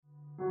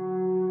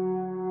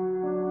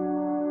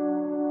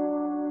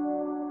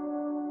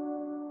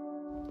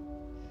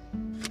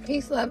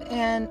Peace, love,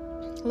 and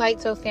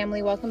light. So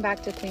family, welcome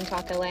back to Queen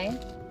Talk LA.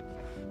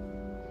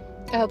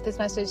 I hope this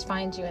message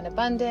finds you in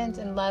abundance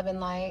and love and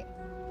light.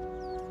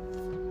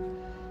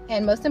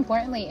 And most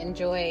importantly,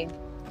 enjoy.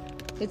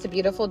 It's a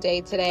beautiful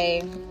day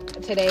today.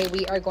 Today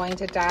we are going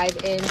to dive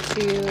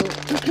into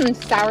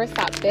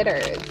Soursop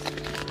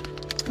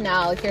Bitters.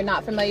 Now, if you're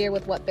not familiar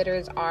with what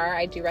bitters are,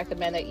 I do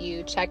recommend that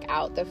you check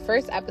out the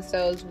first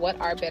episodes, What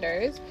Are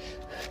Bitters?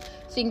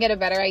 So you can get a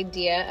better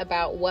idea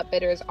about what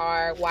bitters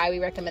are, why we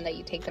recommend that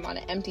you take them on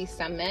an empty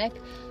stomach.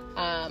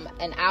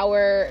 An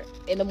hour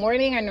in the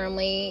morning, I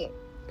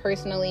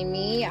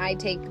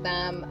take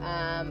them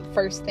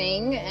first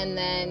thing and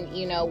then,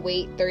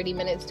 wait 30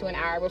 minutes to an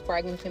hour before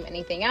I consume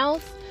anything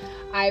else.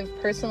 I've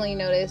personally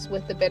noticed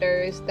with the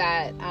bitters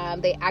that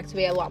they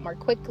activate a lot more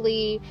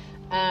quickly.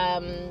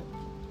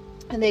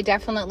 And they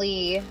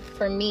definitely,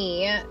 for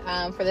me,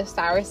 for the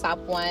Soursop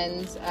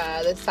ones,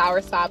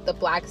 the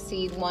black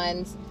seed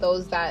ones,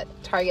 those that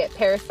target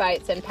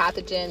parasites and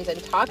pathogens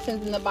and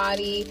toxins in the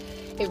body,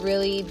 it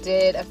really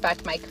did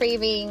affect my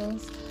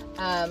cravings.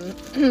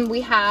 We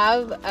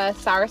have a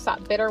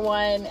Soursop bitter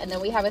one, and then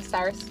we have a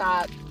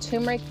Soursop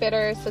turmeric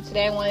bitter. So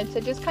today I wanted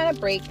to just kind of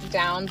break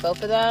down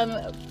both of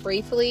them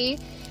briefly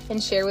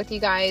and share with you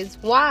guys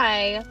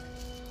why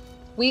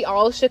we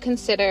all should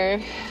consider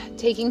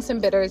taking some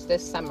bitters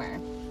this summer.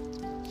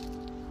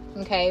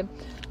 Okay,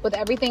 with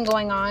everything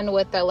going on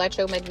with the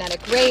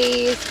electromagnetic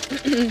rays,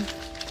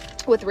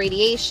 with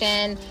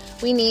radiation,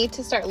 we need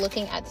to start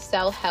looking at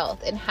cell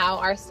health and how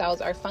our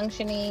cells are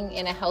functioning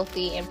in a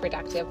healthy and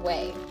productive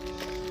way.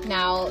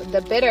 Now,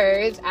 the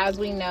bitters, as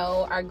we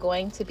know, are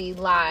going to be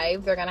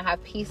live. They're going to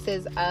have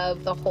pieces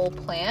of the whole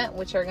plant,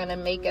 which are going to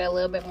make it a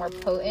little bit more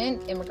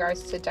potent in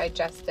regards to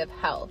digestive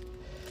health.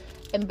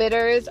 And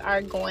bitters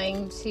are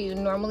going to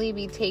normally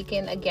be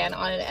taken again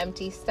on an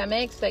empty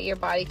stomach so that your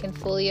body can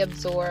fully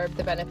absorb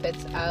the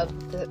benefits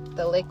of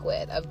the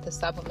liquid, of the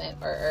supplement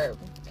or herb.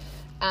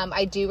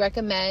 I do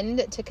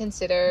recommend to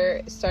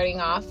consider starting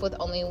off with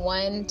only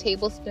 1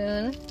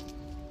 tablespoon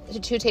to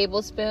 2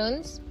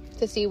 tablespoons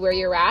to see where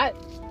you're at.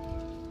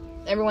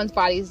 Everyone's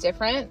body is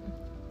different.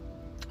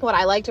 What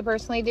I like to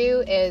personally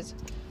do is,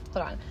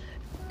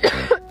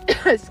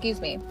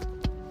 excuse me.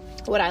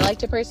 What I like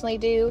to personally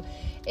do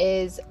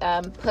is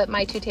put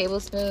my 2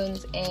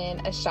 tablespoons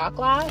in a shot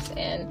glass,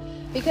 and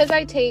because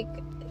I take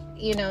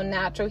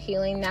natural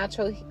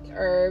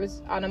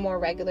herbs on a more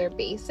regular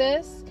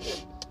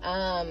basis,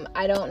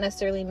 I don't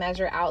necessarily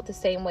measure out the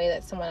same way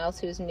that someone else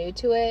who's new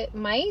to it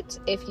might.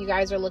 If you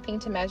guys are looking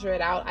to measure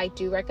it out, I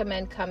do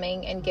recommend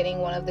coming and getting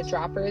one of the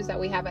droppers that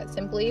we have at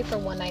Simply for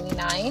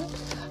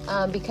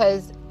 $1.99,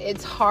 because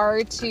it's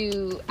hard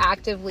to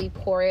actively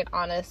pour it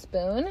on a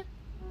spoon.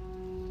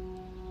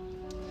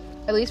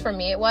 At least for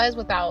me it was,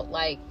 without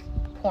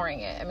pouring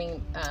it.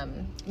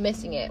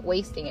 Missing it,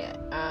 wasting it.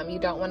 You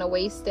don't want to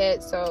waste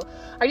it. So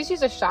I just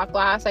use a shot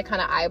glass. I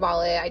kind of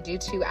eyeball it. I do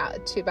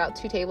about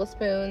 2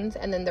 tablespoons.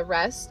 And then the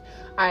rest,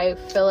 I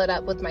fill it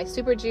up with my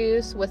super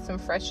juice, with some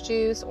fresh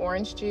juice,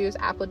 orange juice,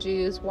 apple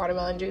juice,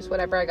 watermelon juice,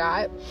 whatever I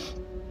got.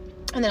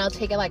 And then I'll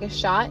take it like a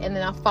shot, and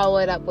then I'll follow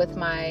it up with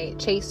my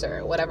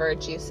chaser, whatever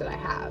juice that I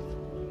have.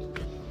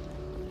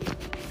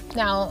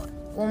 Now,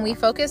 when we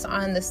focus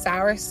on the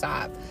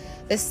Soursop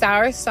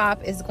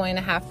is going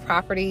to have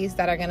properties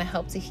that are going to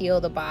help to heal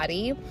the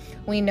body.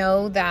 We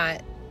know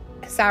that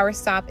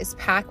Soursop is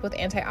packed with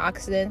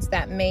antioxidants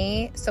that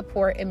may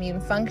support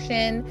immune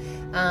function,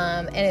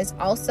 and it's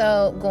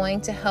also going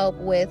to help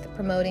with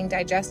promoting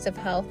digestive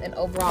health and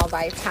overall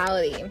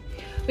vitality.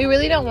 We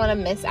really don't want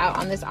to miss out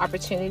on this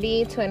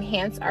opportunity to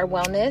enhance our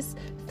wellness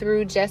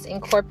through just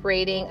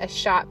incorporating a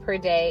shot per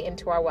day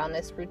into our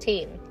wellness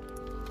routine.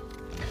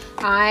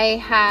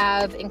 I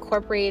have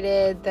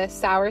incorporated the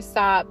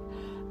Soursop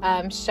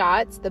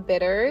shots, the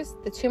bitters.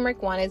 The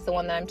turmeric one is the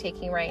one that I'm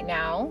taking right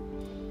now.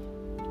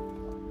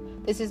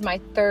 This is my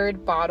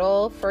 3rd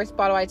bottle. First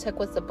bottle I took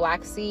was the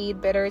black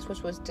seed bitters,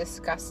 which was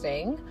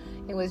disgusting.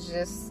 It was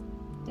just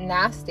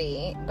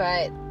nasty.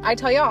 But I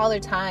tell y'all all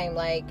the time,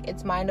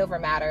 it's mind over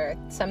matter.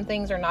 Some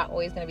things are not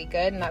always going to be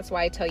good, and that's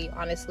why I tell you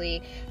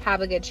honestly,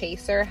 have a good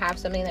chaser, have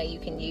something that you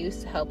can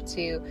use to help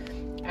to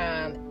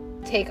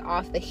take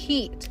off the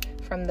heat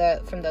from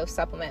those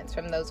supplements,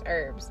 from those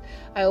herbs.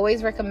 I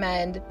always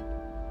recommend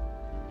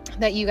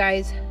that you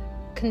guys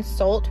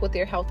consult with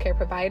your healthcare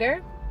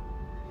provider,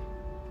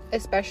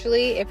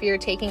 especially if you're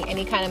taking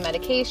any kind of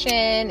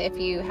medication, if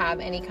you have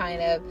any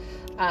kind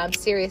of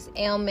serious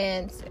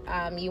ailments.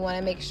 You want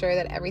to make sure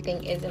that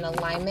everything is in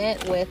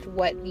alignment with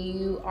what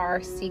you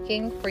are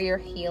seeking for your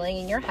healing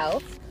and your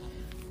health.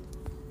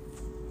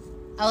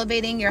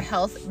 Elevating your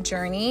health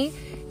journey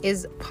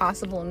is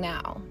possible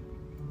now.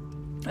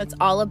 It's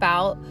all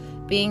about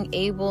being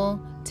able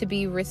to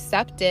be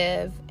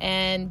receptive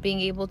and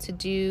being able to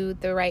do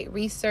the right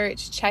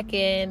research, check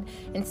in,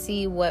 and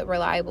see what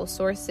reliable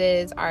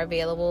sources are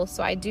available.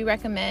 So I do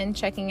recommend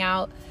checking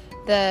out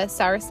the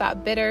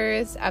Soursop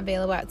Bitters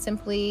available at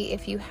Simply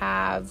if you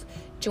have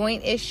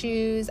joint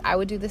issues, I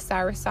would do the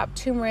Soursop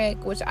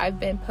turmeric, which I've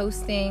been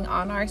posting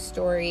on our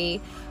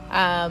story.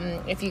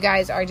 If you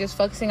guys are just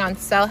focusing on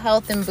cell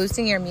health and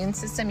boosting your immune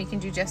system, you can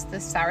do just the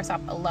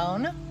Soursop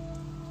alone.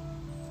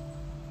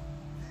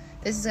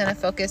 This is going to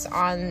focus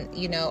on,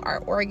 you know, our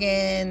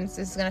organs.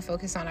 This is going to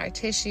focus on our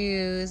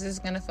tissues. This is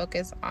going to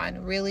focus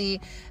on really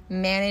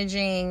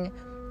managing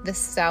the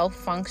cell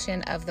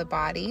function of the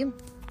body.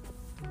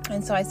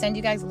 And so I send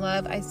you guys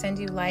love. I send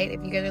you light.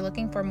 If you guys are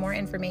looking for more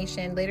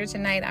information, later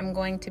tonight I'm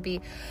going to be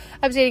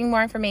updating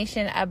more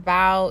information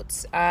about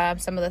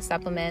some of the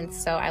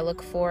supplements. So I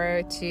look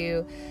forward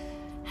to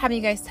having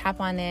you guys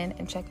tap on in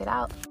and check it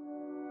out.